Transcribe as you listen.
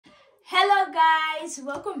Hello guys,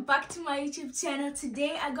 welcome back to my YouTube channel.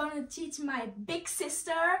 Today I'm gonna teach my big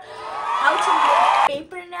sister how to make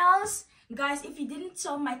paper nails. Guys, if you didn't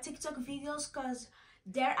saw my TikTok videos, cause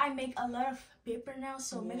there I make a lot of paper nails,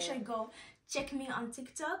 so make sure you go check me on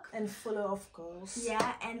TikTok and follow, of course.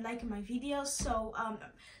 Yeah, and like my videos.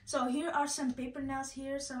 So here are some paper nails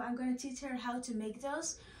here, so I'm gonna teach her how to make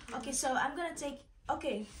those. Okay, so I'm gonna take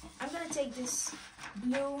this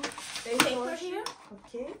blue paper here.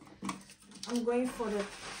 Okay, I'm going for the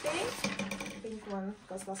pink one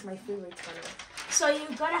because that's my favorite color. So you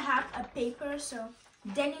gotta have a paper, so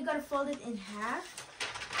then you gotta fold it in half.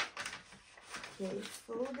 Okay,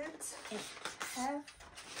 fold it in half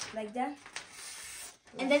like that,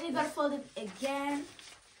 and then you gotta fold it again.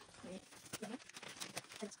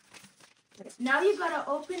 Now you gotta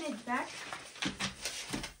open it back,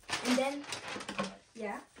 and then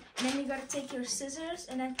and then you gotta take your scissors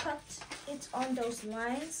and then cut it on those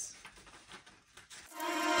lines.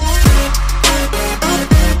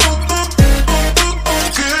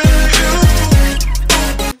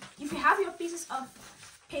 If you have your pieces of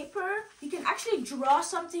paper, you can actually draw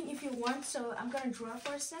something if you want. So I'm gonna draw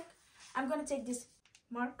for a sec. I'm gonna take this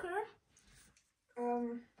marker.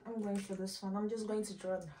 I'm going for this one. I'm just going to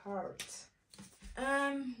draw a heart.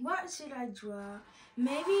 What should I draw?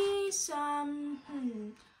 Maybe some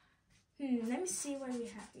let me see what we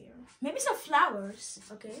have here. Maybe some flowers.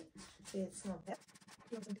 Okay, It's not that.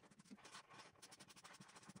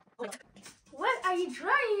 What are you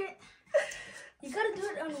drawing? You gotta do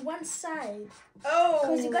it on one side. Oh,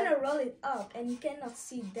 because you're gonna roll it up and you cannot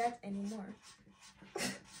see that anymore.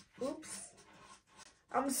 Oops,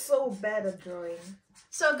 I'm so bad at drawing.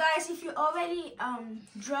 So guys, if you already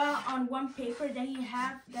draw on one paper, then you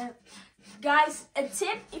have that. Guys, a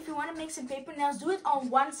tip, if you want to make some paper nails, do it on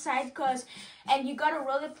one side, and you gotta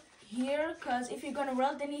roll it here, because if you're gonna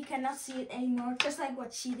roll it, then you cannot see it anymore, just like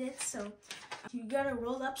what she did. So you gotta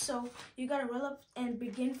roll up, and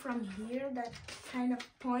begin from here, that kind of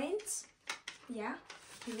point, here,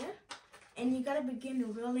 and you gotta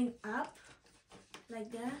begin rolling up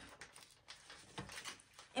like that.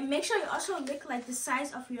 And make sure you also lick like the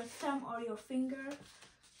size of your thumb or your finger.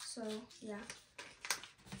 So yeah.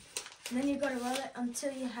 And then you gotta roll it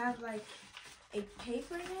until you have like a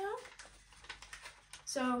paper nail.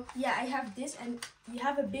 So yeah, I have this, and you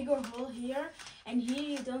have a bigger hole here, and here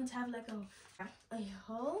you don't have like a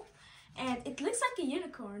hole, and it looks like a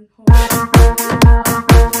unicorn hole.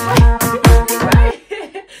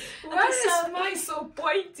 Why is mine so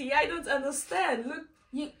pointy? I don't understand. Look.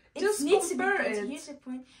 It needs to be pointy. Here's the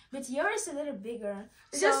point, but yours is a little bigger.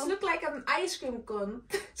 It just look like an ice cream cone.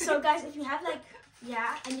 So guys, if you have like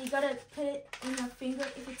and you gotta put it in your finger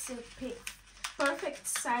if it's a perfect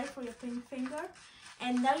size for your finger.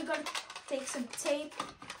 And now you gotta take some tape,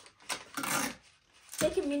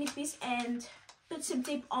 take a mini piece and put some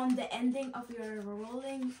tape on the ending of your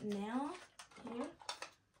rolling nail here.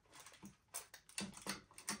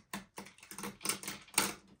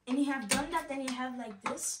 And you have done that, then you have like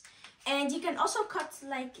this. And you can also cut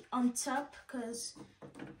like on top, because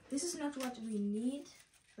this is not what we need,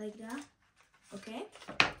 like that. Okay,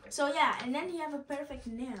 so yeah, and then you have a perfect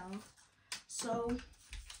nail. So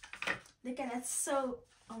look at that. So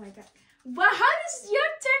oh my god, but how does your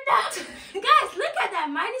turn out? Guys, look at that.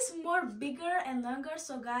 Mine is more bigger and longer.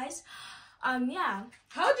 So guys, yeah,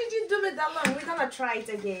 how did you do it that long? We're gonna try it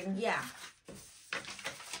again. Yeah.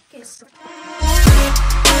 Okay, so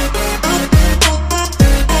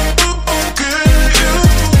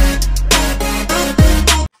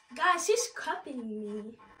guys, she's copying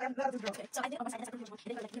me. Okay, so I did on my side.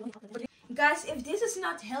 Guys, if this is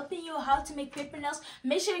not helping you how to make paper nails,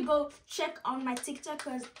 make sure you go check on my TikTok,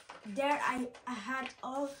 because there I had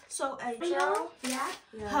also a video,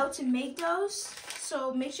 how to make those.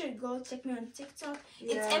 So make sure you go check me on TikTok.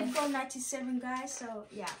 It's FGirl97, guys. So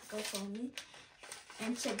yeah, go follow me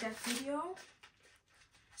and check that video.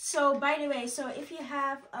 So by the way, so if you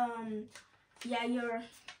have your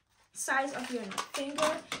size of your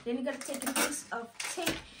finger, then you gotta take a piece of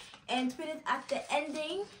tape and put it at the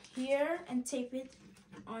ending here and tape it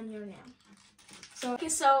on your nail. So okay,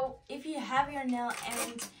 so if you have your nail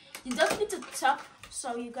and you don't need to top,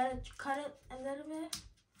 so you gotta cut it a little bit.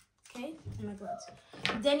 Okay, oh my god.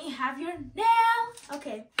 Then you have your nail.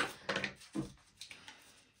 Okay,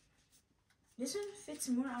 this one fits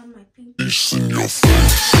more on my pinky.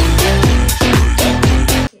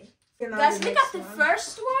 Okay. Guys, look at the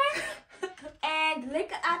first one and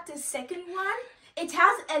look at the second one. It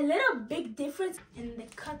has a little big difference in the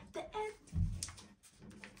cut the end.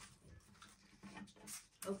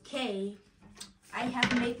 Okay, I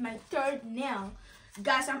have made my third nail.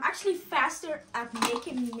 Guys, I'm actually faster at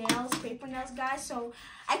making nails, paper nails, guys. So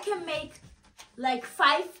I can make like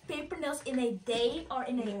 5 paper nails in a day or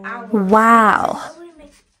in an hour. Wow. I already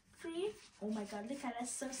make 3. Oh my god, look at that,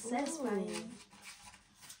 so satisfying.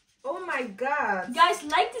 Oh my god. Guys,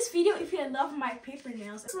 like this video if you love my paper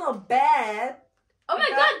nails. It's not bad. Oh my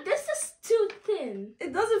god, this is too thin.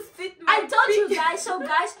 It doesn't fit my I told you finger. guys. So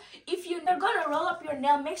guys, if you're gonna roll up your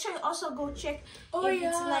nail, make sure you also go check if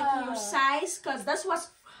it's like your size, because that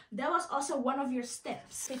was also one of your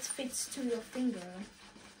steps. It fits to your finger.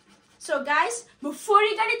 So guys, before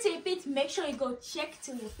you're gonna tape it, make sure you go check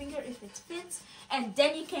to your finger if it fits, and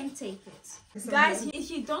then you can tape it. Guys, if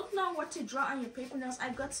you don't know what to draw on your paper nails,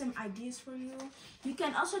 I've got some ideas for you. You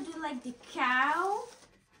can also do like the cow.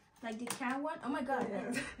 Like the cow one. Oh my god.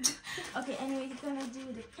 Yeah. Okay, anyway, you're gonna do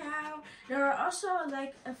the cow. There are also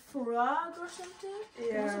like a frog or something.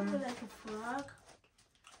 Yeah. Also put like a frog.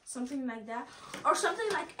 Something like that. Or something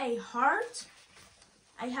like a heart.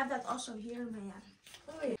 I have that also here, man.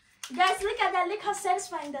 Oh, yeah. Guys, look at that. Look how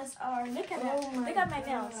satisfying those are. Look at that. Look at my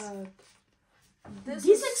nails.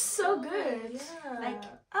 These look so good. Yeah. Like,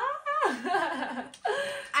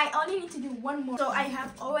 I only need to do one more. So I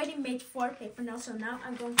have already made 4 paper nails. So now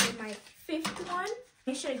I'm going for my 5th one.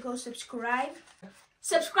 Make sure you go subscribe.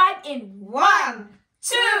 Subscribe in 1,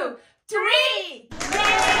 2, 3. Yay!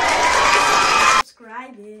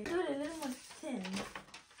 Subscribe it. Do it a little more thin.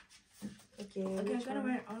 Okay, Okay, I'm gonna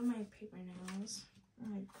wear all my paper nails. Oh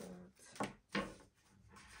my god.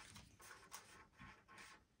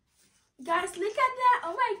 Guys, look at that.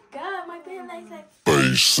 Oh my god, my paper nails like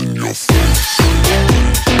Face in your face.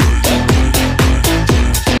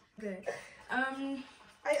 good.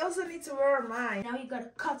 I also need to wear mine. Now you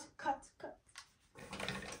gotta cut.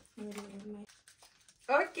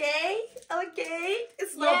 Okay.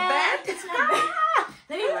 It's Yeah, not bad. It's not bad.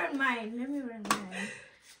 Let me wear mine.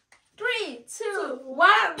 3, 2,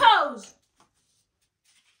 1, pose.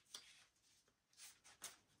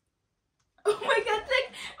 Oh my god, look.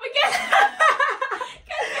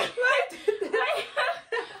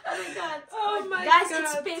 Oh my god. Guys,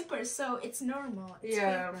 it's paper, so it's normal. It's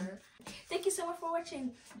paper. Thank you so much for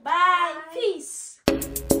watching. Bye. Peace.